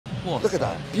What? Look at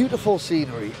that. Beautiful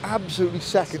scenery. Absolutely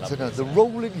second to none. The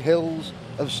rolling hills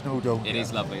of Snowdon. It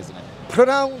is lovely, isn't it?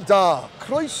 Prynawn da.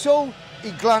 Croeso I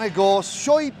Glanagos,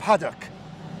 Sioe Paddock.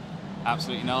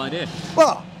 Absolutely no idea.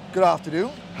 Well, good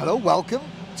afternoon. Hello, welcome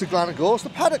to Glanagos,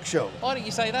 the Paddock Show. Why didn't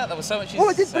you say that? That was so much easier.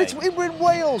 Well, I did, but we're in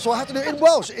Wales, so I had to do it in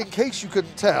Welsh, in case you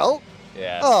couldn't tell.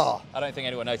 Yeah. Oh. I don't think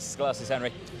anyone noticed glasses,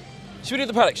 Henry. Should we do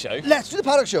the Paddock Show? Let's do the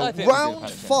Paddock Show. Round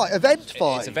 5, event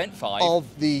 5. It's event 5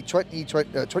 of the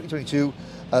 2022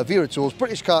 Vera Tours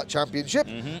British Kart Championship.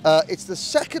 It's the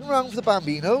second round for the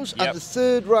Bambinos and the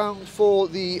third round for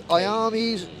the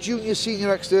IAMIs, Junior,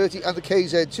 Senior X30 and the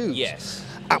KZ2s. Yes.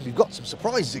 And we've got some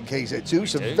surprises in KZ2,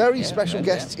 some very special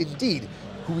guests indeed,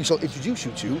 who we shall introduce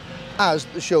you to as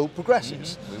the show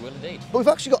progresses. We will indeed. But we've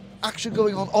actually got action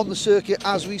going on the circuit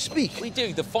as we speak. We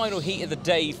do. The final heat of the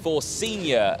day for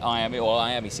Senior IAMI, or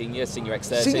IAMI Senior, Senior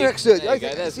X30. Senior X30. There you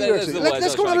go. There's the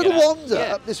Let's go on a little wander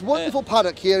up this wonderful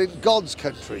paddock here in God's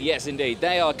country. Yes, indeed.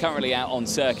 They are currently out on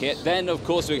circuit. Then, of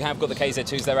course, we have got the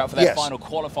KZ2s. They're out for their final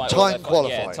qualifying. Time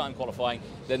qualifying. Yeah, time qualifying.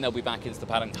 Then they'll be back into the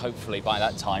paddock. Hopefully, by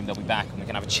that time, they'll be back and we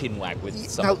can have a chin wag with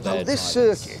some of their Now, this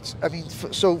drivers. circuit, I mean,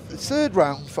 so third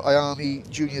round for IAMI,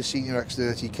 Junior, Senior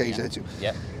X30, KZ2.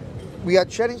 Yep. We had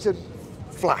Chennington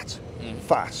flat,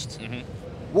 fast.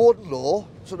 Warden Law,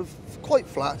 sort of quite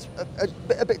flat,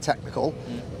 a bit technical.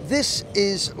 This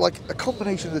is like a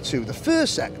combination of the two. The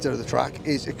first sector of the track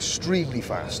is extremely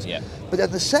fast. Yeah. But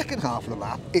then the second half of the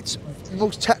lap, it's the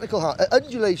most technical half.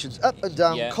 Undulations, up and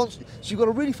down, constant. So you've got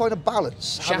to really find a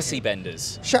balance. Chassis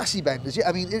benders. Chassis benders, yeah.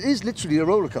 I mean, it is literally a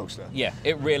roller coaster. Yeah,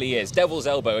 it really is. Devil's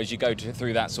Elbow, as you go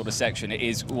through that sort of section, it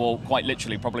is, well, quite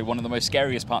literally probably one of the most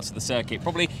scariest parts of the circuit,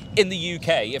 probably in the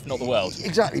UK, if not the world.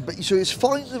 Exactly, but so it's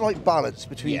finding the right balance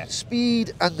between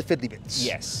speed and the fiddly bits.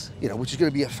 Yes. You know, which is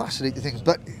going to be a fascinating thing.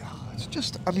 But it's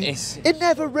just, I mean, it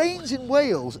never rains in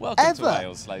Wales, Welcome ever. to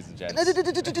Wales, ladies and gents.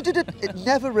 It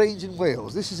never rains in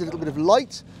Wales. This is a little bit of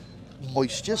light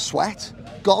moisture, sweat,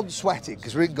 God sweating,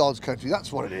 because we're in God's country.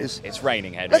 That's what it is. It's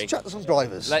raining, Henry. Let's chat to some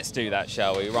drivers. Let's do that,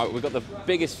 shall we? Right, we've got the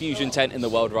biggest fusion tent in the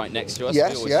world right next to us.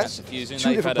 Yes, we yes. Fusion.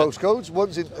 Two different postcodes.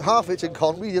 One's in half it's in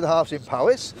Conwy, the other half's in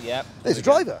Powys. Yep. There's a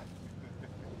driver.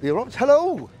 Leo Roberts.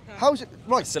 Hello. How's it?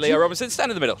 Right. So Leo Robinson,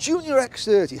 stand in the middle. Junior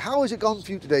X30. How has it gone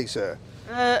for you today, sir?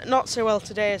 Not so well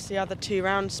today as the other two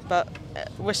rounds, but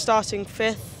we're starting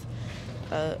 5th.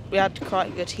 We had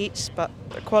quite good heats, but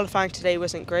qualifying today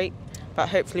wasn't great, but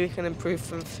hopefully we can improve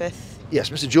from 5th.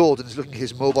 Yes, Mr. Jordan is looking at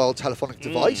his mobile telephonic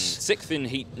device. 6th in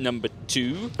heat number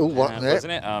 2. Oh, what there?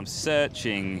 Wasn't it? I'm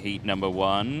searching heat number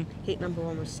 1. Heat number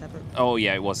 1 was 7th. Oh,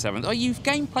 yeah, it was 7th. Oh, you've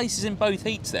gained places in both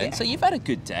heats then, so you've had a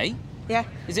good day. Yeah.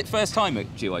 Is it first time at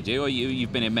GYG, or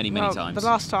you've been here many times? The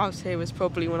last time I was here was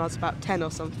probably when I was about 10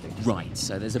 or something. Right,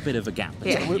 so there's a bit of a gap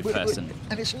between your first and...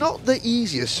 And it's not the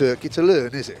easiest circuit to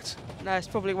learn, is it? No, it's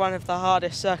probably one of the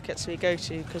hardest circuits we go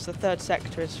to because the third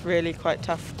sector is really quite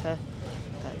tough to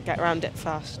get around it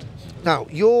fast. Now,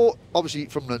 you're obviously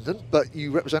from London, but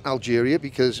you represent Algeria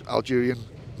because Algerian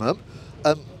mum.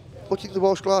 What do you think of the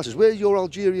Welsh glasses? Where are your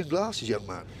Algerian glasses, young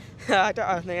man? I don't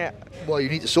have any yet. Well, you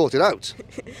need to sort it out.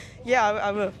 Yeah,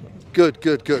 I will. Good,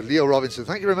 good, good. Leo Robinson.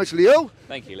 Thank you very much, Leo.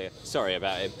 Thank you, Leo. Sorry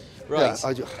about him. Right.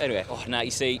 Yeah, anyway, now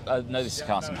you see, I know this is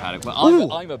Carson Paddock, but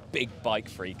I'm a big bike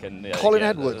freak, and Colin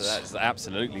Edwards. That's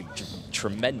absolutely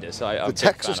tremendous. I'm the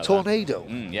Texas Tornado.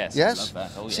 Yes. Yes. I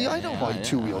love that. Oh, see, yeah, I know my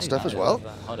two-wheel stuff as yeah,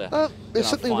 well. There's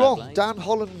something wrong. Dan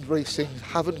Holland Racing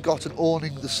haven't got an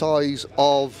awning the size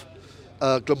of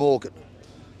Glamorgan.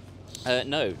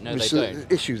 No, There's they an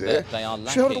don't. issue there. They are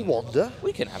lacking. Should we have a wander?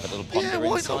 We can have a little ponder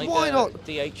inside. Why not?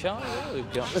 DHR. Yeah,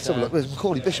 we've got, Let's have a look. There's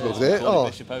Macaulay Bishop over there.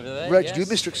 Bishop over there. Reg, yes. do you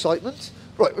Mr. Excitement?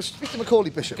 Right, let's speak to Macaulay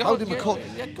Bishop. Go How on, did yeah, Macaulay?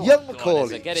 yeah, go on. Young Go on,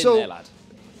 Macaulay. get in So, there, lad.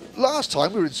 last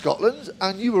time we were in Scotland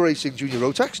and you were racing Junior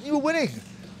Rotax and you were winning.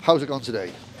 How's it gone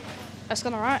today? It's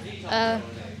gone alright.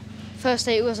 First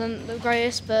heat wasn't the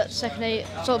greatest, but second heat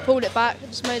sort of pulled it back.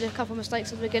 Just made a couple of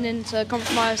mistakes at the beginning to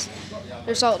compromise the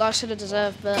result that I should have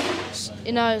deserved. But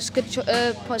you know, it's good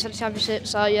points at the championship,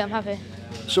 so yeah, I'm happy.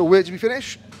 So where did we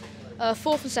finish?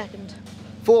 4th and 2nd.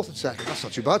 4th and 2nd. That's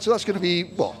not too bad. So that's going to be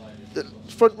what? The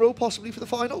front row possibly for the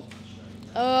final?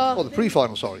 Or the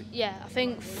pre-final, sorry. Yeah, I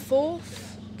think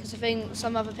 4th, because I think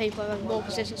some other people have more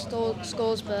position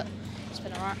scores, but it's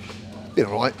been alright. Been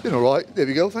alright, been alright. There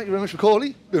we go. Thank you very much,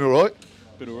 Macaulay. Been alright.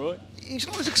 Been alright. He's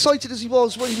not as excited as he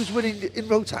was when he was winning in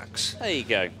Rotax. There you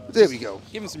go. There we go.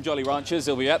 Give him some Jolly Ranchers,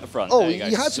 he'll be at the front. Oh, there you go.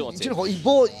 he had some. Sorted. Do you know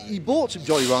what? He bought some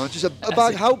Jolly Ranchers. A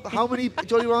bag. How many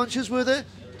Jolly Ranchers were there?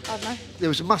 I don't know. There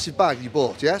was a massive bag you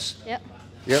bought. Yes. Yep.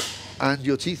 Yep. And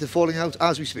your teeth are falling out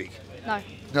as we speak. No.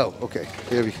 No, okay.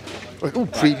 Here we go. Oh,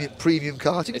 premium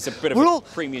karting. It's a bit of a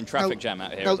premium traffic jam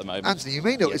out here at the moment. Anthony, you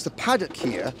may notice the paddock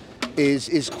here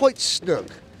is quite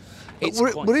snug.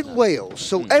 We're in Wales,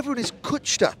 so everyone is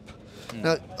cutched up.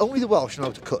 Now, only the Welsh know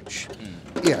how to cutch.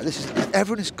 Yeah,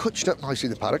 everyone is cutched up nicely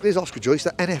in the paddock. There's Oscar Joyce,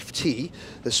 that NFT,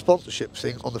 the sponsorship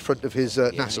thing on the front of his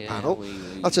NASA panel.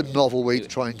 That's a novel way to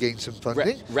try and gain some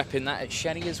funding. Repping that at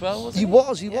Shenny as well, wasn't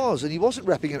he? He was, and he wasn't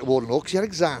repping it at Warden Law because he had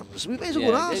exams. We may as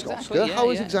well ask Oscar how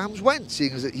his exams went,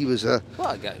 seeing as that he was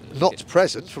not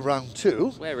present for round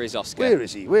 2. Where is Oscar? Where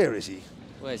is he?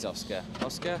 Where's Oscar?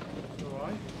 Oscar?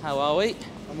 How are we?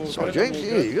 Sorry, James,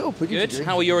 here you go. Good.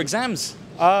 How are your exams?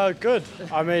 Good.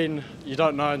 I mean, you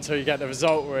don't know until you get the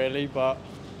result, really, but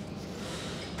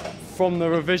from the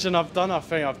revision I've done, I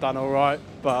think I've done all right,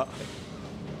 but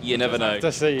you never know.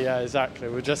 To see, yeah, exactly.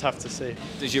 We'll just have to see.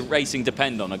 Does your racing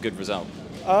depend on a good result?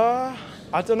 I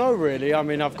don't know, really. I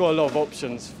mean, I've got a lot of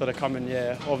options for the coming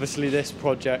year. Obviously, this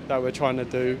project that we're trying to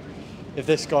do, if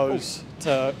this goes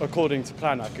according to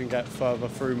plan, I can get further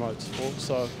through motorsport,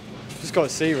 so just got to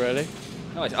see, really.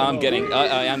 No, I am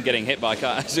getting hit by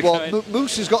cars. Well,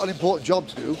 Moose has got an important job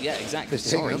to do. Yeah, exactly.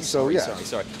 Sorry.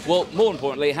 Well, more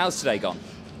importantly, how's today gone?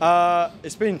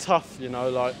 It's been tough, you know,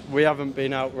 like we haven't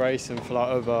been out racing for like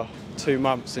over 2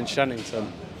 months in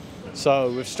Shennington.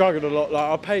 So we've struggled a lot. Like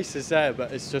our pace is there,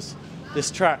 but it's just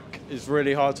this track is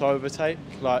really hard to overtake.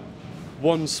 Like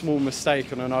one small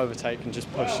mistake on an overtake can just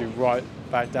push you right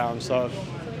back down. So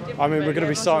I mean, we're going to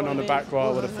be starting on the back row,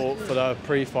 I would have thought, for the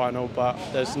pre-final, but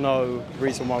there's no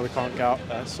reason why we can't get out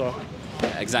there. So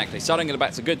exactly. Starting at the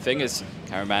back's a good thing as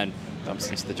cameraman bumps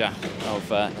into the jack of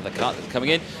the cart that's coming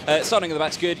in. Starting at the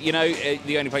back's good. You know,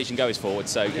 the only place you can go is forward.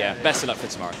 So yeah, best of luck for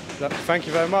tomorrow. Thank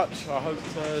you very much. I hope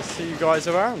to see you guys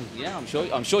around. Yeah,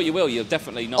 I'm sure you will. You'll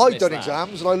definitely not miss I've done that.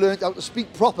 exams and I learned how to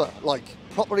speak proper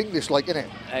English, like, innit?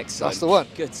 Excellent. That's the one.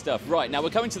 Good stuff. Right, now we're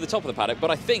coming to the top of the paddock,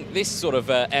 but I think this sort of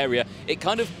area, it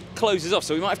kind of closes off,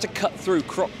 so we might have to cut through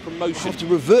crop promotion. Have to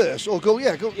reverse or go.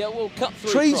 Yeah, we'll cut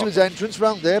through tradesman's entrance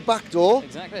round there, back door.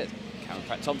 Exactly. Karen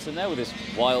Pratt Thompson there with his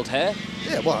wild hair.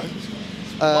 Yeah, well,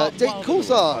 Dayton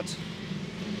Coulthard.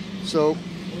 So, hang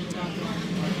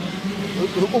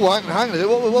on a minute.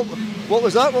 What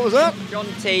was that? What was that? John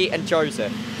T and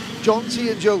Joseph. John T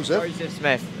and Joseph. Joseph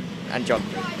Smith and John.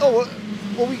 Oh,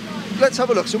 well, let's have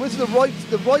a look. So we're to the right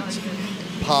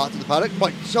part of the paddock.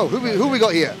 Right. So who we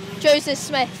got here? Joseph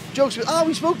Smith. Joseph.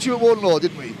 We spoke to you at Warden Law,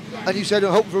 didn't we? Yeah. And you said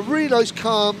I'm hoping for a really nice,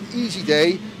 calm, easy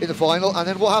day in the final. And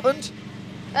then what happened?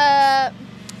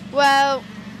 Well,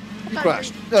 you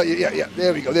crashed. No, yeah.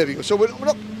 There we go. So we're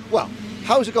not. Well,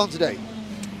 how's it gone today?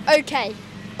 Okay.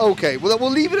 Okay. Well,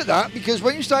 we'll leave it at that because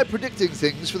when you started predicting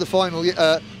things for the final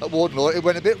at Warden Law, it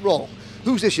went a bit wrong.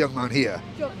 Who's this young man here?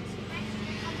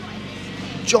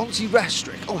 John T.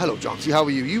 Restrick. Oh, hello, John T. How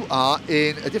are you? You are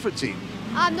in a different team.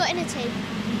 I'm not in a team.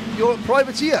 You're a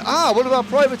privateer. One of our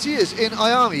privateers in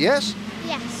Miami, yes?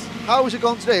 Yes. How has it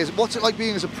gone today? What's it like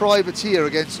being as a privateer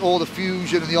against all the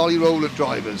Fusion and the Ollie Rowland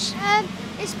drivers?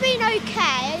 It's been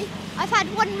okay. I've had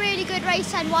one really good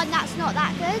race and one that's not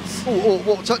that good.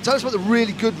 Tell us about the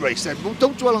really good race then. Well,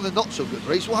 don't dwell on the not so good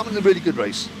race. What happened in the really good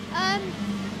race?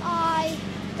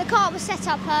 The cart was set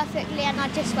up perfectly and I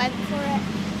just went for it.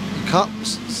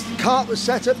 The cart was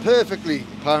set up perfectly,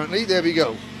 apparently. There we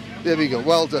go.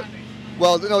 Well done.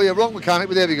 No, yeah, wrong mechanic,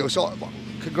 but there we go. So,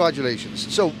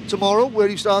 congratulations. So, tomorrow, where are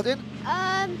you starting?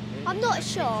 I'm not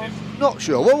sure. Not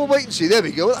sure. Well, we'll wait and see. There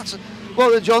we go.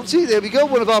 Well done, John T. There we go.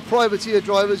 One of our privateer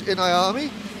drivers in Miami.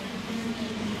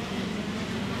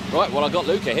 Right, well, I've got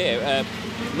Luca here.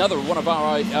 Another one of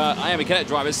our Miami Cadet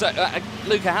drivers. So,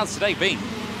 Luca, how's today been?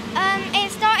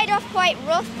 It started off quite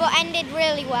rough, but ended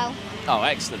really well. Oh,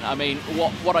 excellent. I mean,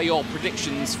 what are your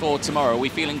predictions for tomorrow? Are we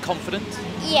feeling confident?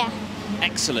 Yeah.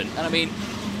 Excellent. And I mean,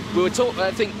 we were talking, I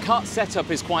think kart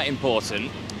setup is quite important.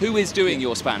 Who is doing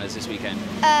your spanners this weekend?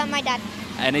 My dad.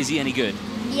 And is he any good?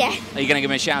 Yeah. Are you going to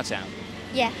give him a shout out?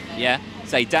 Yeah. Yeah?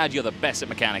 Say, Dad, you're the best at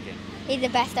mechanicking. He's the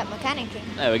best at mechanicking.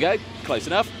 There we go. Close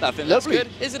enough. I think that's good,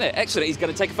 isn't it? Excellent. He's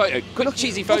going to take a photo. Quick,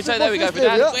 cheesy photo. There we go for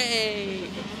Dad. Way.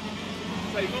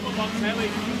 Say, Mama Montelli.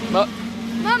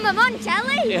 Mama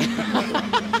Montelli? Yeah.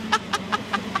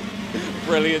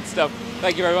 Brilliant stuff.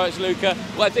 Thank you very much, Luca.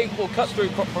 Well, I think we'll cut through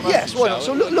crop promotion. Yes, why not?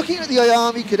 So looking at the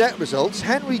Miami Cadet results,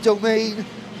 Henry Domain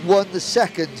won the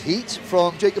second heat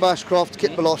from Jacob Ashcroft,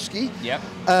 Kit Bolowski. Yep.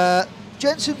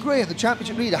 Jensen Graham, the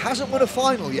championship leader, hasn't won a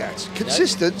final yet.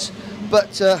 Consistent,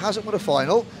 but hasn't won a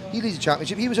final. He leads the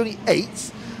championship. He was only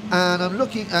 8th. And I'm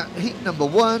looking at heat number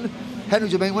 1. Henry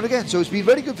Domain won again. So it's been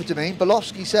very good for Domain.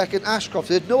 Bolowski second, Ashcroft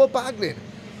third. Noah Baglin,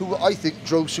 who I think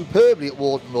drove superbly at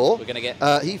Warden Law. We're going to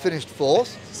get... he finished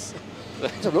 4th.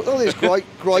 Let's have a look. Oh, there's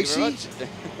Gricey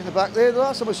in the back there. The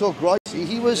last time I saw Gricey,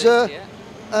 he was at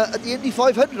the Indy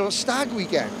 500 on a stag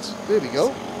weekend. There we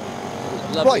go.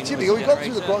 Right, here we go. We've gone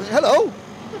through the cross. Hello.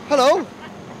 Hello.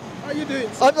 How you doing?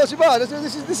 I'm not too bad.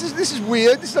 This is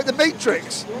weird. This is like the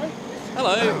Matrix.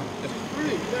 Hello.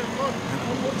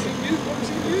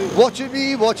 Watching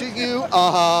me, watching you.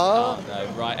 Oh, no.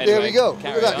 Right, anyway, there we go. Look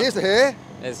at that. Here's the hair.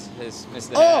 There's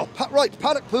Mr. Oh, right.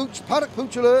 Paddock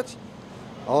Pooch alert.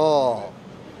 Oh.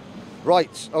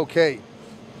 Right. Okay.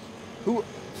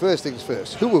 First things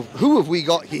first. Who have we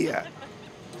got here?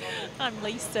 I'm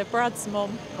Lisa, Brad's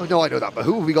mum. Oh no, I know that. But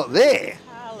who have we got there?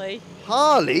 Harley.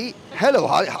 Harley. Hello,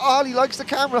 Harley. Harley likes the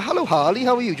camera. Hello, Harley.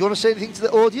 How are you? Do you want to say anything to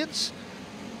the audience?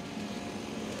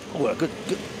 Oh, well, good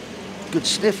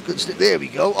sniff. Good sniff. There we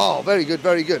go. Oh, very good.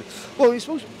 Very good. Well, we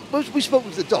spoke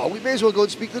to the dog. We may as well go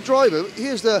and speak to the driver.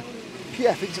 Here's the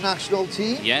PF International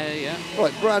team. Yeah.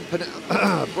 Right, Brad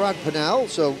Pennell.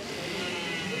 So,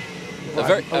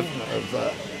 owner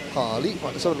of Harley. Right,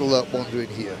 let's have a little wander in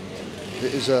here. There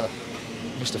is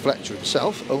Mr. Fletcher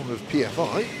himself, owner of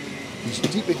PFI. He's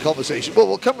deep in conversation. Well,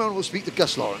 we'll come round and we'll speak to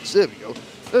Gus Lawrence. There we go.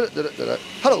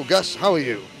 Hello, Gus. How are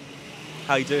you?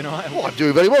 How are you doing, all right? Oh, I'm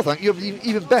doing very well, thank you.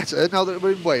 Even better now that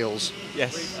we're in Wales.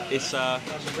 Yes, it's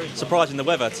surprising the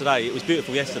weather today. It was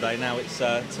beautiful yesterday, now it's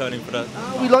turning for the...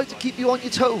 We like to keep you on your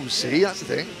toes, see, that's the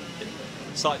thing.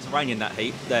 It started to rain in that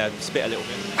heat, there, spit a little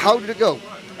bit. How did it go?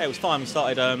 Yeah, it was fine, we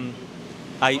started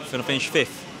 8th and I finished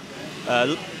 5th.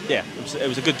 Yeah, it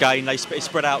was a good game, it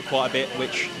spread out quite a bit,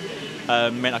 which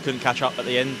meant I couldn't catch up at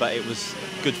the end, but it was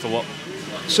good for what...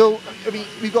 So, I mean,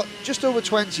 we've got just over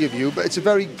 20 of you, but it's a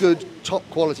very good, top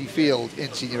quality field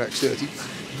in Senior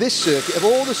X30. This circuit, of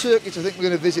all the circuits I think we're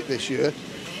going to visit this year,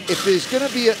 if there's going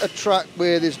to be a track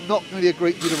where there's not going to be a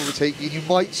great deal of overtaking, you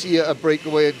might see a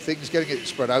breakaway and things getting it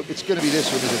spread out, it's going to be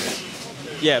this one,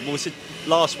 isn't it? Yeah, well, we said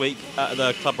last week at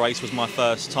the club race was my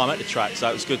first time at the track, so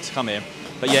it was good to come here.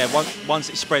 But yeah, once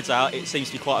it spreads out, it seems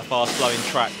to be quite a fast-flowing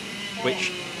track,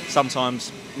 which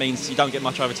sometimes means you don't get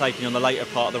much overtaking on the later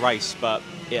part of the race, but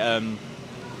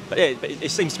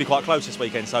it seems to be quite close this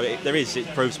weekend, so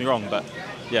it proves me wrong, but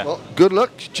yeah. Well, good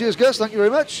luck. Cheers, Gus. Thank you very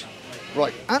much.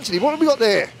 Right, Anthony, what have we got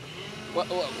there? What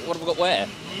have we got where?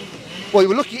 Well, you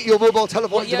were looking at your mobile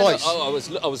telephone device. No,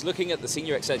 I was looking at the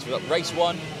Senior X30. We've got race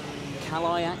 1,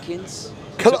 Calais Atkins.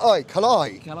 Calais.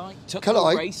 Took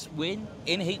the race win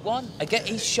in Heat 1. Again,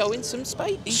 he's showing some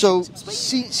speed.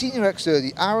 Senior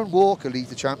X30, Aaron Walker leads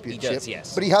the championship. He does,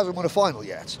 yes. But he hasn't won a final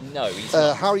yet. No, he's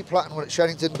not. Harry Platten won at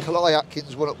Shenington, Calais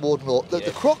Atkins won at Warden Law.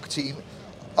 The Croc team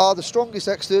are the strongest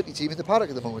X30 team in the paddock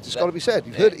at the moment. It's got to be said.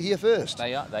 You've heard it here first.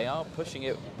 They are pushing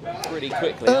it pretty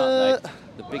quickly, aren't they?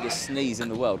 The biggest sneeze in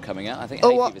the world coming out. I think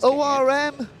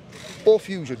ORM or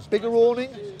Fusion? Bigger awning?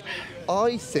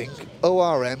 I think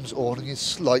ORM's awning is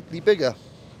slightly bigger.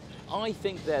 I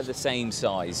think they're the same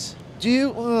size. Do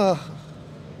you? Well,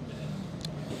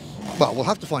 we'll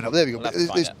have to find out. There we go.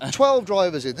 There's 12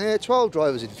 drivers in there, 12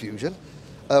 drivers in Fusion.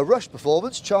 Rush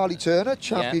Performance, Charlie Turner,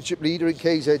 championship leader in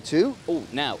KZ2. Oh,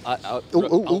 now,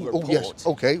 yes,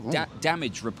 okay.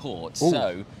 Damage reports.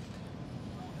 So,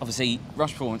 obviously,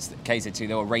 Rush Performance, KZ2,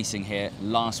 they were racing here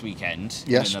last weekend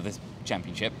in another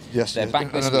championship. Yes, they're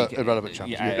back this another weekend. irrelevant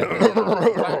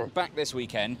championship. Back this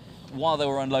weekend. While they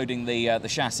were unloading the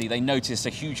chassis, they noticed a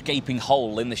huge gaping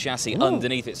hole in the chassis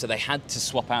underneath it, so they had to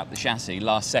swap out the chassis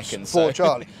last second. For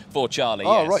Charlie? For Charlie,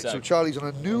 oh, right, so Charlie's on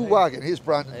a new wagon. Here's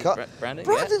Brandon Cut.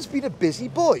 Brandon's been a busy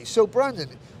boy. So, Brandon,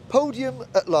 podium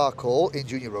at Larkhall in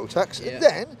Junior Rotax, and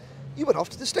then you went off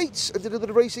to the States and did a bit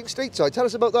of racing stateside. Tell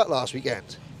us about that last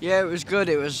weekend. Yeah, it was good.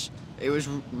 It was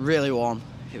really warm.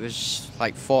 It was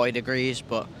like 40 degrees,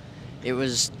 but it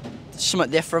was somewhat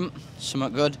different,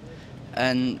 somewhat good,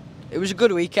 and it was a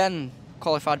good weekend.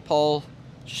 Qualified pole,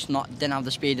 just didn't have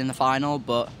the speed in the final,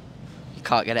 but you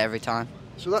can't get it every time.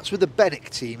 So that's with the Bennick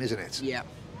team, isn't it? Yeah.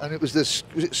 And it was was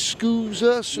it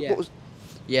Scoozer? Yeah. What was?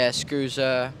 Yeah,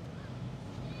 Scoozer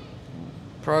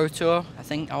Pro Tour,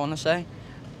 I want to say,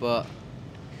 but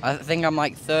I think I'm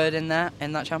like third in that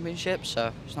championship,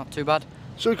 so it's not too bad.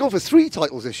 So we've gone for 3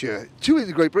 titles this year, 2 in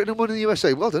the Great Britain and 1 in the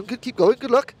USA. Well done. Keep going.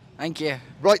 Good luck. Thank you.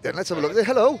 Right then, let's have a look there.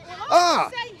 Hello.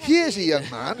 Here's a young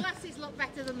man. The glasses look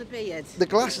better than the beard. The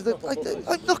glasses.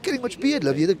 I'm not getting much beard,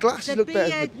 love you. The glasses look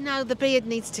better. No, the beard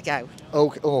needs to go.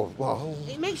 Okay. Oh, wow.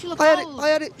 It makes you look old. I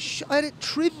had it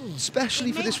trimmed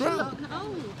specially for this round.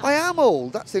 I am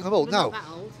old. That's the thing. I'm old now.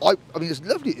 I mean, it's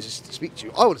lovely to speak to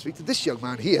you. I want to speak to this young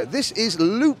man here. This is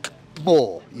Luke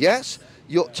Moore. Yes.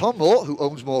 You're Tom Moore, who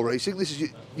owns Moore Racing. This is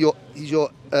he's your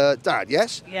dad,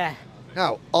 yes? Yeah.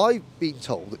 Now, I've been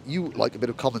told that you like a bit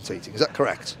of commentating. Is that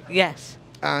correct? Yes.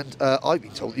 And I've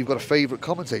been told you've got a favourite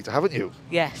commentator, haven't you?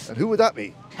 Yes. And who would that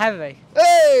be? Henry.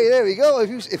 Hey, there we go.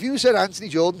 If you said Anthony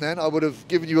Jordan, then I would have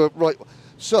given you a right.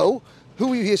 So,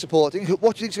 who are you here supporting?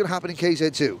 What do you think is going to happen in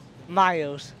KZ2?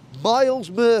 Miles. Miles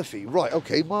Murphy. Right,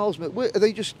 okay, Miles Murphy. Are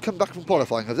they just come back from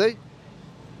qualifying, have they?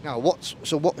 Now, what's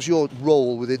your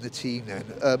role within the team then?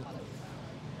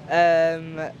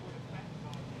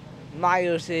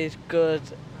 Miles is good.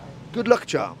 Good luck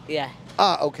charm? Yeah.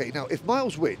 Ah, okay. Now, if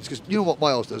Miles wins, because you know what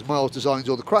Miles does? Miles designs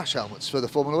all the crash helmets for the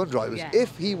Formula 1 drivers. Yeah.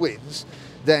 If he wins,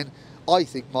 then I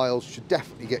think Miles should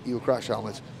definitely get you a crash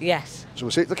helmet. Yes. So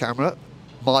we'll say to the camera,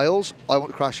 Miles, I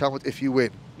want a crash helmet if you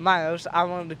win. Miles, I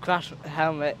want the crash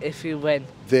helmet if you win.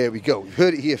 There we go. You've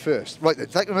heard it here first. Right then,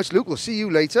 thank you very much, Luke. We'll see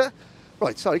you later.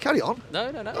 Right, sorry, carry on. No.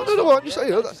 I'm just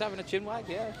saying. Just having a chin wag,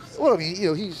 yeah. Well, I mean,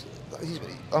 you know,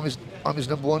 I'm his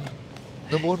number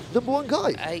one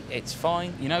guy. Hey, it's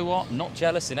fine. You know what? Not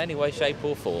jealous in any way, shape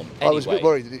or form. I was a bit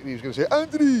worried that he was going to say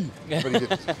Anthony, but he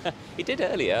didn't. He did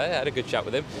earlier. I had a good chat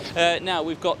with him. Now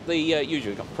we've got the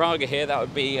usual. We've got Praga here. That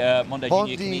would be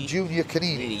Mondi Junior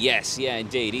Canini. Yes, yeah,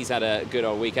 indeed. He's had a good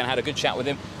old weekend. Had a good chat with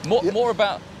him. More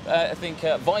about. I think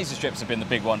visor strips have been the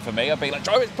big one for me. I've been like,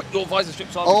 drivers, put your visor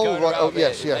strips on. Oh, right. Oh,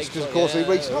 yes. Because, of course, they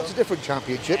race lots of different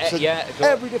championships. And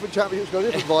every different championship's got a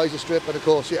different visor strip, and, of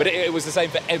course, yeah. But it was the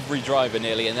same for every driver,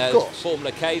 nearly. And there's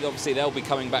Formula K, obviously, they'll be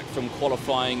coming back from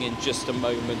qualifying in just a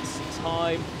moment's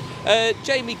time.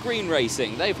 Jamie Green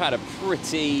Racing, they've had a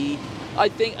pretty, I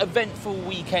think, eventful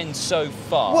weekend so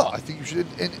far. Well, I think you should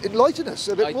enlighten us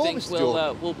a bit more, I think Mr.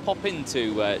 Jordan. we'll pop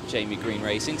into Jamie Green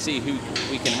Racing, see who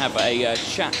we can have a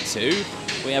chat to.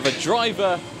 We have a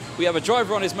driver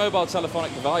on his mobile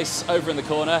telephonic device over in the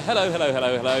corner.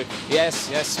 Hello.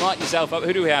 Yes, smart yourself up.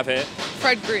 Who do we have here?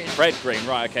 Fred Green. Fred Green,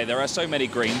 right, okay. There are so many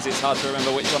Greens, it's hard to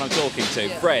remember which one I'm talking to.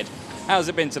 Yeah. Fred, how's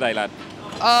it been today, lad?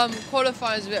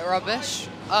 Qualifying's a bit rubbish.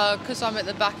 Because I'm at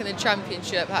the back in the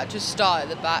championship, I had to start at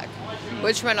the back,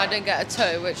 which meant I didn't get a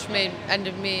toe, which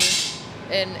ended me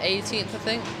in 18th, I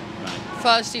think.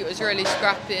 First heat was really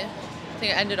scrappy. I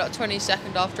think it ended up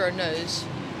 22nd after a nose.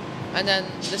 And then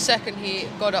the second heat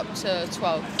got up to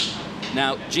 12th.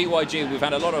 Now, GYG, we've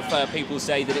had a lot of people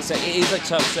say that it is a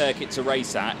tough circuit to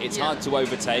race at. It's hard to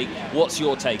overtake. What's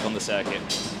your take on the circuit?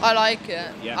 I like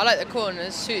it. Yeah. I like the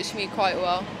corners, suits me quite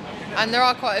well. And there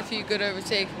are quite a few good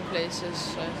overtaking places.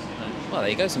 So. Well, there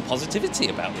you go, some positivity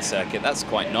about the circuit. That's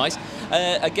quite nice.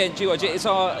 Again, GYG, it's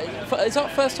our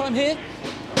first time here.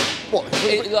 What?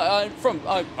 I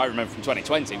remember from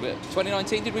 2020, but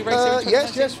 2019, did we race here?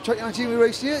 Yes, 2019 we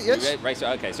raced here, yes.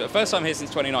 Okay, so first time here since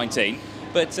 2019.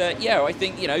 But yeah, I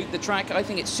think, you know, the track, I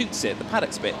think it suits it. The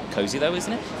paddock's a bit cosy though,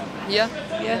 isn't it? Yeah.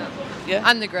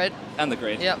 And the grid.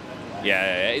 Yep.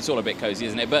 Yeah, it's all a bit cosy,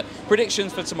 isn't it? But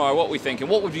predictions for tomorrow, what are we thinking?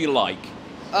 What would you like?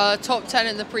 Top 10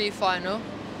 in the pre-final,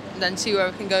 and then see where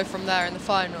we can go from there in the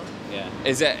final. Yeah.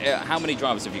 Is it? How many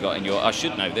drivers have you got in your? I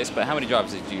should know this, but how many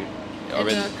drivers did you? In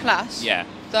the class? Yeah.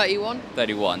 31.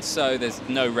 31. So there's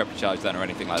no repechage then or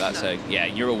anything like that. No. So yeah,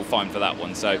 you're all fine for that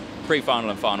one. So pre-final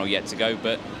and final yet to go.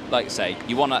 But like I say,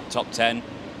 you want that top 10.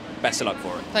 Best of luck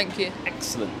for it. Thank you.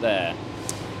 Excellent there,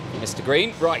 Mr.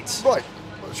 Green. Right. So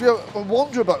we have a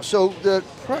wander about. So the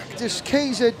practice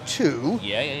KZ2.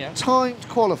 Yeah. Timed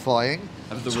qualifying.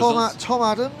 Tom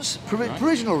Adams.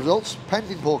 Provisional results.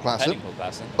 Pending Paul Klassen.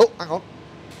 Oh, hang on.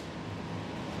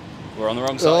 We're on the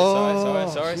wrong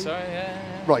side. Sorry.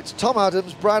 Yeah. Right. Tom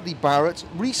Adams, Bradley Barrett,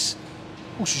 Reece,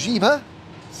 Ushijima,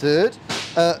 third.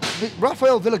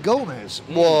 Rafael Villagomez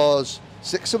was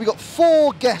sixth. So we got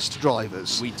 4 guest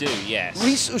drivers. We do, yes.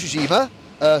 Reece Ushijima,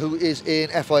 who is in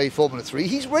FIA Formula 3.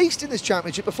 He's raced in this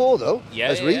championship before, though,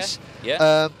 as Reece.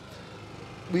 Yeah.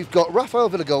 We've got Rafael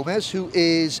Villagomez, who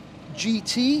is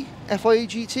GT, FIA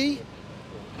GT.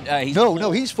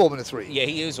 He's Formula 3. Yeah,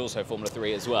 he is also Formula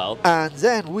 3 as well. And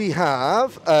then we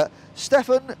have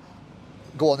Stefan.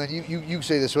 Go on, then you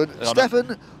say this one.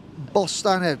 Stefan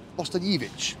Bostandjiev.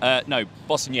 No,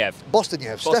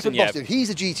 Bostandjiev. Stefan Bostandjiev. He's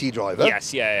a GT driver.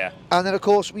 Yes, yeah. And then, of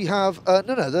course, we have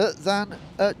none other than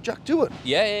Jack Doohan.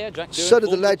 Yeah, Jack Doohan. Son of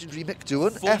the legendary Mick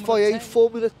Doohan, FIA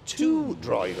Formula 2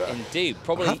 driver. Indeed.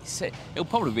 He'll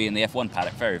probably be in the F1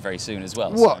 paddock very, very soon as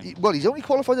well. Well, he's only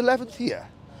qualified 11th here.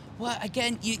 Well,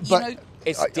 again, you know...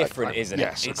 It's different, isn't it?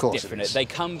 Yes, it's of course different. it is. They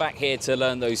come back here to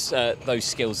learn those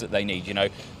skills that they need. You know,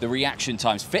 the reaction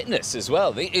times, fitness as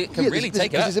well. It can really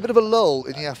take it up. There's a bit of a lull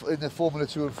in the Formula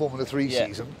 2 and Formula 3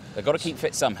 season. They've got to keep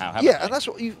fit somehow, haven't they? And that's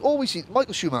what you've always seen.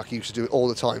 Michael Schumacher used to do it all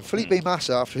the time. Felipe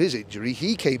Massa, after his injury,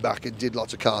 he came back and did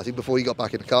lots of karting before he got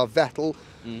back in the car. Vettel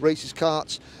races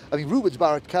karts. I mean, Rubens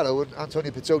Barrichello and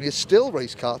Antonio Pizzoni still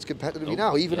race karts competitively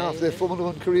now, even after their Formula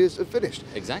 1 careers have finished.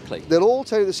 Exactly. They'll all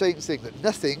tell you the same thing, that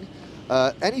nothing,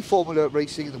 any Formula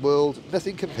racing in the world,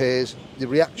 nothing compares the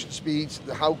reaction speeds,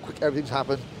 how quick everything's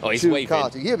happened he's to waving.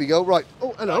 karting. Here we go, right.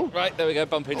 Oh, hello. Right, there we go,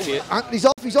 bump into you. Anthony's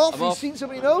off, he's off. I'm He's off. seen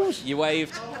somebody knows. You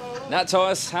waved. Nat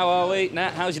Thomas, how are we?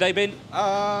 Nat, how's your day been?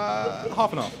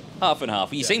 Half and half. Half and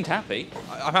half. You seemed happy.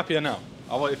 I'm happier now.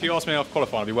 If you ask me after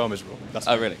qualifying, I'd be well miserable. That's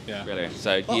Oh, really? Yeah. Really?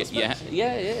 So, Oh, yeah. Where'd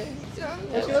Yeah.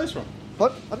 you get those from?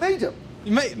 But I made them.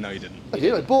 You made? No, you didn't. I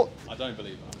did. I bought I don't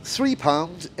believe that.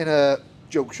 £3 in a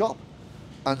joke shop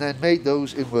and then made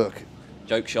those in work.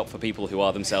 Joke shop for people who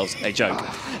are themselves a joke.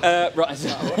 Right.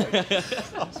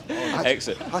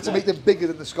 Excellent. I had to make them bigger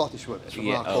than the Scottish ones. From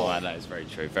Yeah, Mark oh, Hall. that is very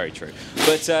true, very true.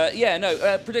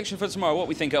 But prediction for tomorrow, what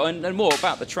we think, and more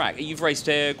about the track. You've raced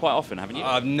here quite often, haven't you?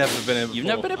 I've never been here before. You've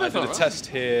never been here before? I did a test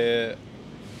here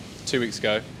 2 weeks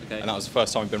ago, and that was the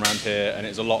first time I've been around here, and it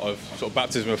was a lot of sort of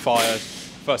baptism of fire.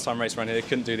 First time racing around here,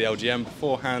 couldn't do the LGM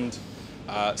beforehand.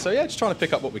 So yeah, just trying to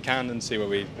pick up what we can and see where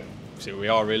we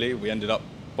are really. We ended up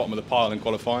bottom of the pile in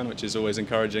qualifying, which is always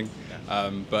encouraging.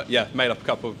 But yeah, made up a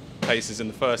couple of paces in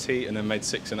the first heat and then made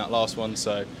 6 in that last one.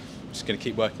 So just going to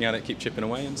keep working at it, keep chipping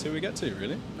away and see where we get to,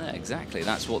 really. Yeah, exactly.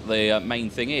 That's what the main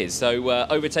thing is. So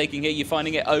overtaking here, you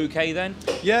finding it okay then?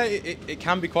 Yeah, it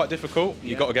can be quite difficult.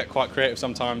 You've got to get quite creative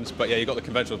sometimes. But yeah, you've got the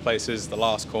conventional places, the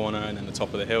last corner and then the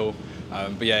top of the hill.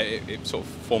 But yeah, it sort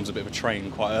of forms a bit of a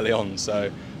train quite early on.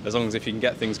 So as long as if you can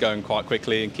get things going quite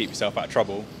quickly and keep yourself out of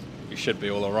trouble, you should be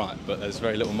all right, but there's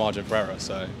very little margin for error,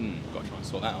 so you've got to try and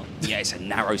sort that out. Yeah, it's a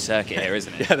narrow circuit here,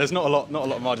 isn't it? Yeah, there's not a lot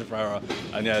of margin for error,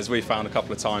 and yeah, as we found a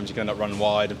couple of times, you can end up running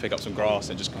wide and pick up some grass,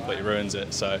 and it just completely ruins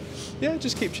it. So yeah,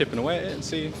 just keep chipping away at it and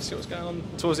see what's going on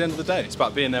towards the end of the day. It's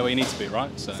about being there where you need to be,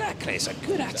 right? So exactly, it's a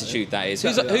good attitude that is.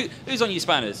 Exactly. Who's on your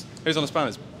spanners? Who's on the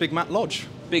spanners? Big Matt Lodge.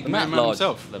 Big Matt Man Lodge.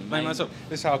 himself. The main man himself.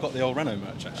 This is how I got the old Renault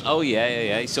merch, actually. Oh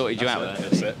yeah. He sorted you out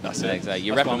with that. That's it. Exactly.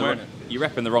 That's why I'm wearing it. You're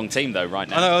repping the wrong team though right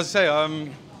now. I know. I was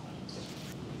saying,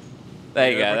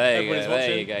 There you go. Everybody's There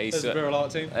watching. you go. There's the Viral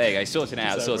Art team. There you go. Sorting it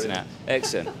out. Just Sorting it out. everybody.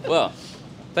 Excellent. Well,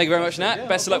 thank you very much, Nat. Yeah,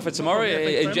 Best of luck for tomorrow. Yeah, thank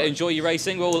you very much. Enjoy your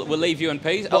racing. We'll leave you in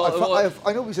peace. Well,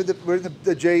 I know we said that we're in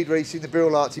the Jade Racing, the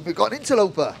Viral Art team. We've got an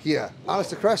interloper here,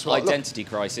 Alistair Cresswell. Identity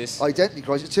crisis. Identity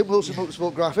crisis. Tim Wilson,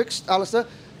 Motorsport Graphics. Alistair,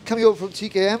 coming over from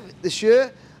TKM this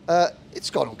year. It's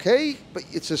gone okay, but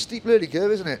it's a steep learning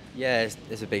curve, isn't it? Yeah,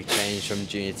 it's a big change from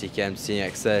junior TKM to senior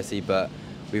X30, but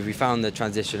we found the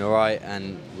transition all right,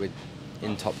 and we're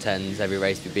in top 10s every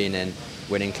race we've been in,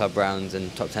 winning club rounds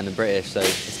and top 10 in British, so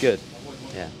it's good.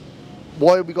 Yeah.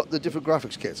 Why have we got the different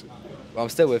graphics kits? Well, I'm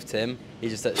still with Tim.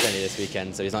 He's just at Shenny this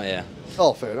weekend, so he's not here.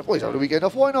 Oh, fair enough. Well, he's having a weekend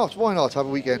off. Why not? Why not have a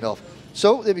weekend off?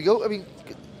 So, there we go. I mean,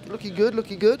 looking good,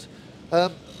 looking good.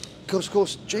 Of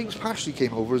course, James Pashley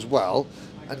came over as well,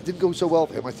 and it didn't go so well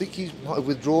for him. I think he might have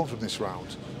withdrawn from this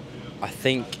round.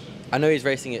 I know he's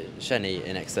racing at Shenny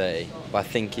in X30, but I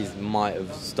think he might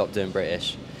have stopped doing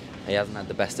British. He hasn't had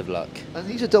the best of luck. And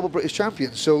he's a double British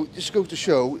champion, so just goes to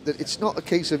show that it's not a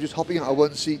case of just hopping out of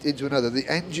one seat into another. The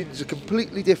engines are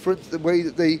completely different. The way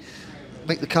that they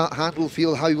make the car handle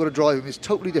feel, how you want to drive them is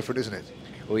totally different, isn't it?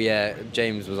 Well, yeah,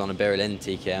 James was on a Berlin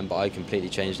TKM, but I completely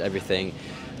changed everything.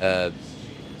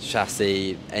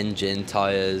 Chassis, engine,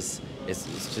 tyres.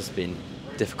 It's just been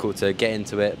difficult to get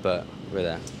into it, but we're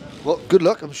there. Well, good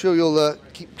luck. I'm sure you'll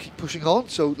keep pushing on.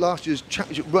 So last year's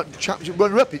championship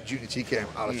runner-up in junior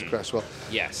TKM, Alistair Cresswell.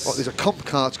 Yes. Well, there's a comp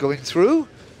cart going through.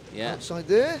 Yeah. Outside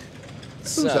there.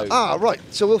 So, Who's that? Ah, right.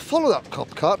 So we'll follow that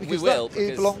comp cart because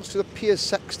because belongs to the Piers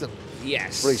Sexton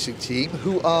Yes. racing team,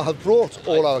 who have brought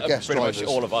all our guest pretty drivers. much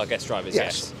all of our guest drivers,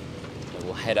 yes. So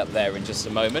we'll head up there in just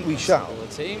a moment. We shall. The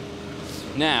team.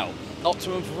 Now,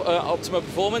 Optimum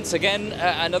Performance, again,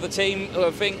 another team who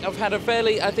I think have had a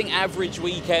fairly, average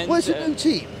weekend. Well, it's a new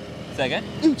team. Say again?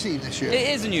 New team this year. It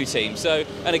is a new team, so,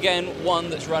 and again, one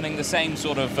that's running the same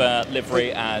sort of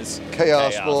livery as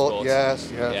KR Sport, yes.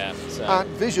 Yeah, so. And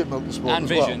Vision Motorsport And as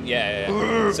Vision, well.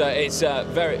 yeah. So it's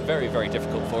very, very, very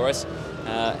difficult for us.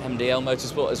 MDL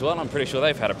Motorsport as well. I'm pretty sure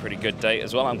they've had a pretty good day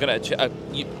as well. I'm going to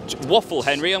waffle,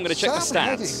 Henry. I'm going to check the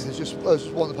Sam stats. Heading has just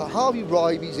won the Harvey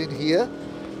Ribey's in here.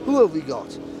 Who have we got?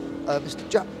 Mr.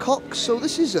 Jack Cox. So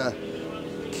this is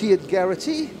Kian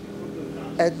Garrity,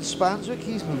 Ed Spanswick,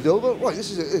 he's moved over. Right,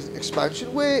 this is an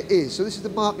expansion. Where is, so this is the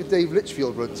Mark and Dave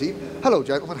Litchfield run team. Hello,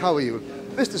 gentlemen, how are you?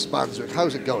 Mr. Spanswick,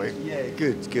 how's it going? Yeah,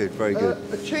 good, very good.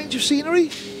 A change of scenery?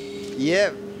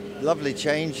 Yeah, lovely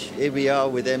change. Here we are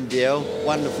with MDL,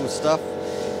 wonderful stuff.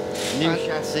 New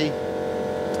chassis.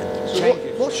 So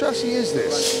what chassis is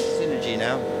this? Synergy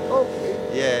now.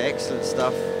 Okay. Yeah, excellent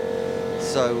stuff.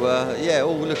 So, yeah,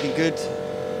 all looking good.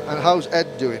 And how's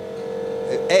Ed doing?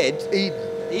 Ed?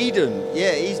 Eden.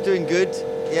 Yeah, he's doing good.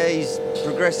 Yeah, he's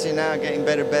progressing now, getting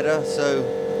better, so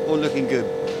all looking good.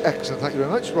 Excellent, thank you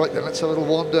very much. Right then, let's have a little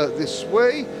wander this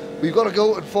way. We've got to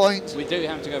go and find... We do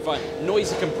have to go find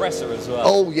noisy compressor as well.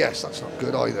 Oh yes, that's not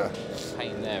good either.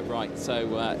 Pain there, right, so,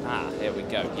 here we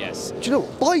go, yes. Do you know,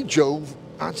 by Jove,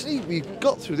 Anthony, we've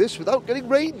got through this without getting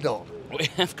rained on. We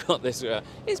have got this,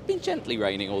 it's been gently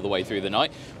raining all the way through the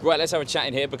night. Right, let's have a chat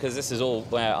in here because this is all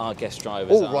where our guest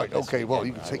drivers are. Oh, right, okay, well,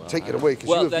 you can take it away because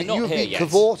you've been yet.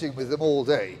 cavorting with them all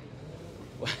day.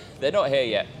 They're not here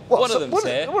yet. What, one of them's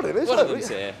here. One of them's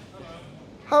here.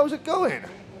 How's it going?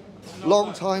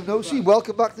 Long time no see.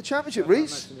 Welcome back to the championship,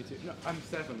 Reece. Nice to meet you. No, I'm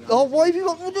Stefan. Oh, why have you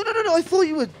got... No, I thought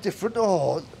you were different.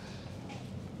 Oh,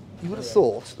 you would have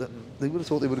thought that they would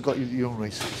have got you your own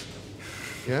races.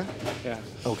 Yeah? Yeah.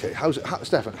 Okay,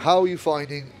 Stefan, how are you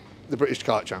finding the British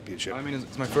Kart Championship? I mean,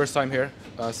 it's my first time here,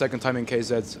 second time in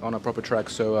KZ on a proper track,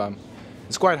 so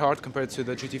it's quite hard compared to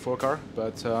the GT4 car,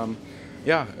 but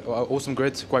yeah, awesome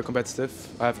grid, quite competitive.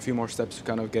 I have a few more steps to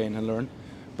kind of gain and learn,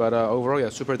 but overall, yeah,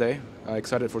 super day.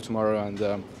 Excited for tomorrow,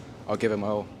 and I'll give it my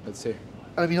all. Let's see.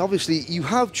 I mean, obviously, you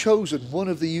have chosen one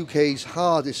of the UK's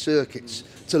hardest circuits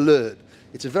to learn.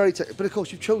 It's a very, but of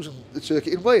course, you've chosen the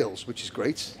circuit in Wales, which is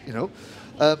great, you know.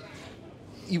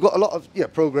 You've got a lot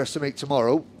of progress to make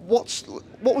tomorrow. What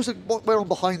went on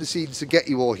behind the scenes to get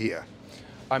you all here?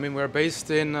 I mean, we're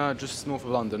based in just north of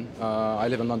London. I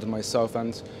live in London myself,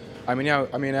 and I mean,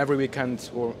 every weekend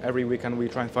we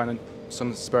try and find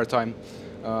some spare time,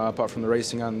 apart from the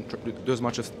racing, and do as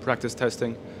much of practice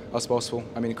testing as possible.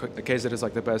 I mean, the KZ is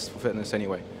like the best for fitness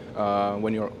anyway,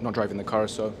 when you're not driving the car.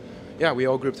 So, yeah, we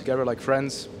all group together like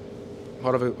friends,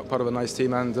 part of a nice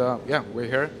team, and yeah, we're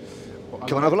here.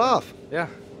 Come and have a laugh. Yeah.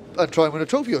 And try and win a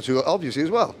trophy or two, obviously,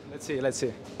 as well. Let's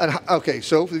see. And okay,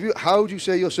 so how do you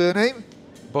say your surname?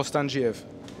 Bostandjiev.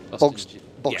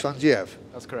 Bostandjiev. Yeah.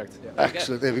 That's correct. Yeah.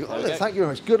 Excellent. There we go. Thank you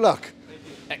very much. Good luck.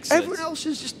 Excellent. Everyone else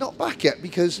is just not back yet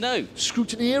because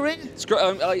scrutineering.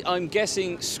 I'm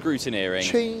guessing scrutineering.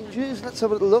 Changes. Let's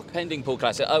have a little look. Pending Paul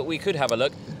Classic. We could have a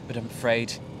look, but I'm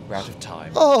afraid we're out of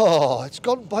time. Oh, it's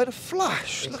gone by in a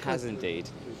flash. It has indeed.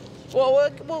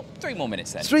 Well, 3 more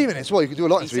minutes then. 3 minutes? Well, you can do a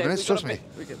lot in 3 minutes, trust me.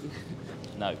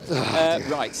 No.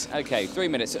 Right, okay, 3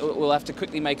 minutes. We'll have to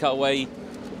quickly make our way.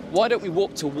 Why don't we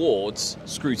walk towards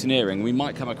scrutineering? We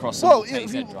might come across some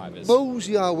KZ drivers.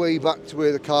 Mosey our way back to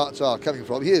where the carts are coming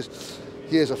from. Here's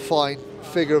a fine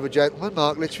figure of a gentleman,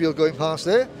 Mark Litchfield, going past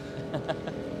there.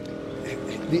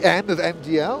 The M of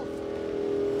MDL.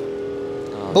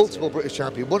 Multiple British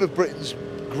champion, one of Britain's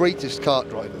greatest kart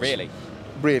drivers. Really?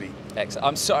 Really. Excellent.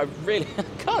 I'm sorry, I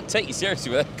can't take you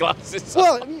seriously with glasses.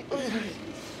 Well,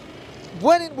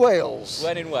 when in Wales?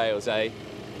 When in Wales, eh?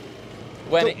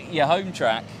 Your home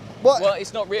track. Well,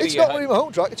 it's not really. It's not really my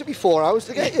home track. It took me 4 hours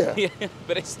to get here. Yeah,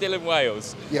 but it's still in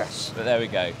Wales. Yes. But there we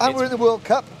go. And we're in the World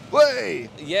Cup. Way.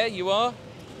 Yeah, you are.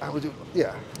 And we do.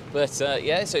 Yeah. But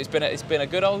yeah, so it's been a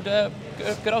good old time.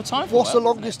 What's the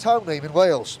longest town name in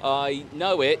Wales? I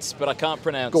know it, but I can't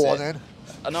pronounce it. Go on then.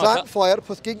 Llan fire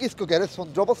pwthgingith gogerith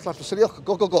von drobos llan ffysiliwch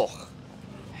gogogoch.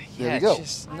 There we go.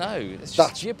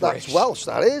 That's gibberish. That's Welsh,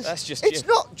 that is. That's just it's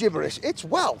not gibberish, it's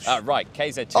Welsh. Right,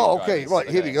 KZ2. Oh, okay, right,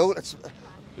 here we go.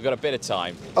 We've got a bit of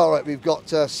time. All right, we've got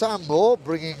Sam Moore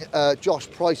bringing Josh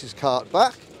Price's kart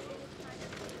back.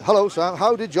 Hello, Sam.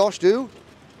 How did Josh do?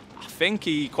 I think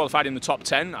he qualified in the top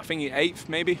 10. I think he 8th,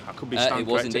 maybe. I could be stand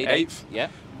corrected. 8th. Yeah.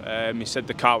 He said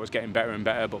the car was getting better and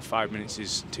better, but 5 minutes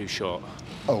is too short.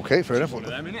 Okay, fair enough. One of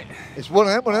them, isn't it? It's one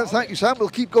of them. Thank you, Sam. We'll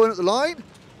keep going at the line.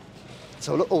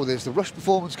 So look, there's the Rush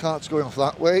Performance carts going off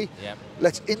that way. Yep.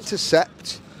 Let's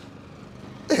intercept.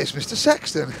 There's Mr.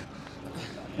 Sexton.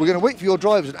 We're going to wait for your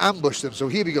drivers and ambush them. So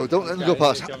here we go. Don't let them go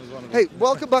past. Hey,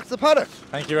 welcome back to the paddock.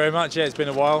 Thank you very much. Yeah, it's been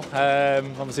a while.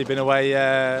 Obviously been away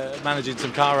managing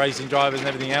some car racing drivers and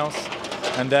everything else.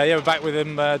 And yeah, we're back with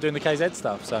them doing the KZ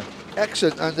stuff. So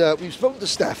excellent. And we've spoken to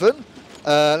Stefan.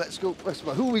 Let's go.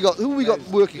 Who we got? Who we got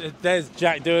working? There's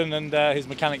Jack Doohan and his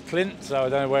mechanic Clint. So I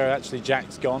don't know where actually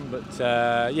Jack's gone,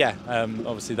 but yeah,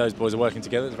 obviously those boys are working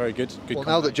together. It's very good. Well,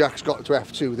 now that Jack's got to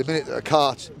F2, the minute that a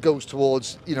cart goes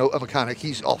towards a mechanic,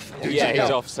 he's off. Yeah,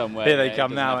 he's off somewhere. Here they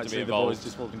come now. Actually, the boys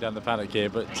just walking down the paddock here,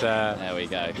 but there we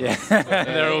go. Yeah,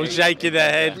 they're all shaking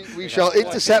their head. We shall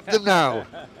intercept them now.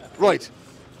 Right.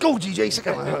 Go, GJ.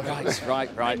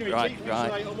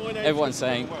 Right. Everyone's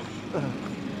saying.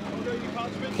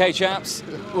 Okay, chaps,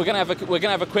 we're gonna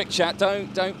have a quick chat.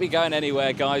 Don't be going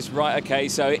anywhere, guys. Right, okay.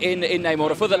 So in name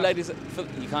order for the ladies,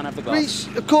 you can't have the glasses.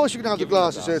 Reece, of course you can have the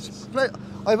glasses.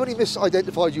 I've only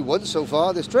misidentified you once so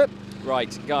far this trip.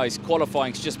 Right, guys.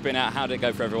 Qualifying's just been out. How did it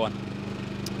go for everyone?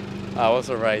 I was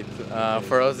alright.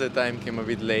 For us, the time came a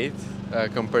bit late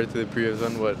compared to the previous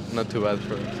one, but not too bad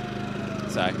for us.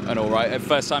 So, and all right.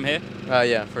 First time here?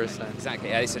 Yeah, first time. Exactly.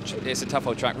 Yeah, it's a tough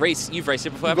old track. Reece, you've raced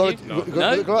it before, haven't you?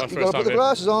 You've got to put the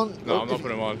glasses on. No, I'm not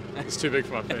putting them on. It's too big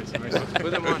for my face.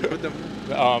 Put them on. Put them.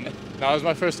 No, it was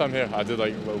my first time here. I did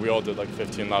we all did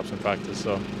 15 laps in practice.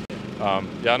 So,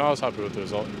 yeah, no, I was happy with the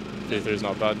result. P3 is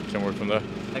not bad. Can work from there.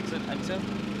 Excellent. And yourself?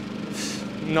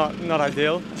 Not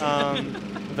ideal.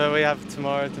 But we have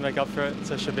tomorrow to make up for it,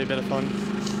 so it should be a bit of fun.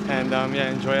 And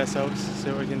yeah, enjoy ourselves, see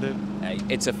what we can do. Hey,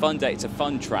 it's a fun day, it's a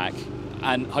fun track,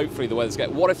 and hopefully the weather's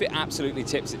good. What if it absolutely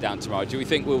tips it down tomorrow? Do we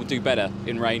think we'll do better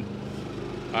in rain?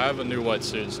 I have a new white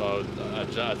suit, so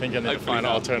I think I need to find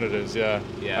alternatives. Yeah,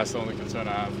 that's the only concern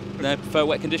I have. No, prefer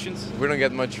wet conditions? We don't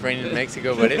get much rain in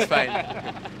Mexico, but it's fine.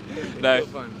 No,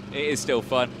 it is still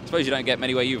fun. I suppose you don't get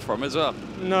many where you're from as well.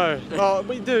 No, well,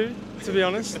 we do, to be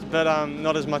honest, but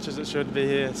not as much as it should be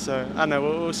here. So, I don't know,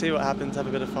 we'll see what happens, have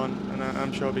a bit of fun, and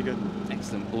I'm sure it'll be good.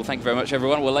 Excellent. Well, thank you very much,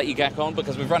 everyone. We'll let you get on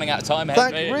because we're running out of time.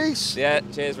 Thank you, Reece. Yeah,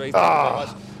 cheers, Reece. Thank you very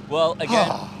much. Well, again,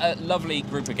 a lovely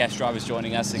group of guest drivers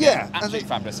joining us. Again, absolutely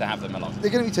fabulous to have them along. They're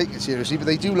going to be taking it seriously, but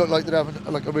they do look like they're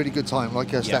having a really good time, like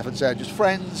Stefan said. Just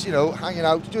friends, hanging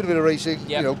out, doing a bit of racing,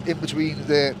 in between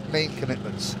their main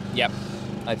commitments. Yep.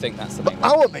 I think that's the main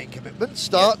one. Our main commitments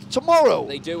start tomorrow.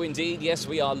 They do indeed. Yes,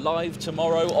 we are live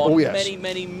tomorrow on many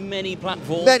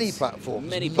platforms. Many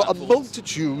platforms. But a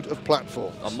multitude of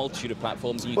platforms. A multitude of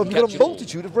platforms. Well, we've got a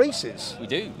multitude of races. We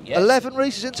do, yes. 11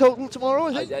 races in total tomorrow,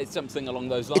 I think. Something along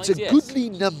those lines, It's a goodly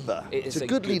number. It's a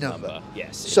goodly number.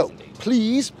 Yes, so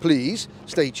please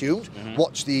stay tuned.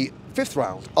 Watch the 5th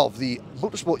round of the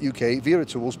Motorsport UK Vera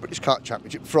Tools British Kart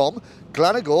Championship from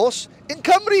Glanagorse in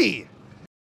Cymru.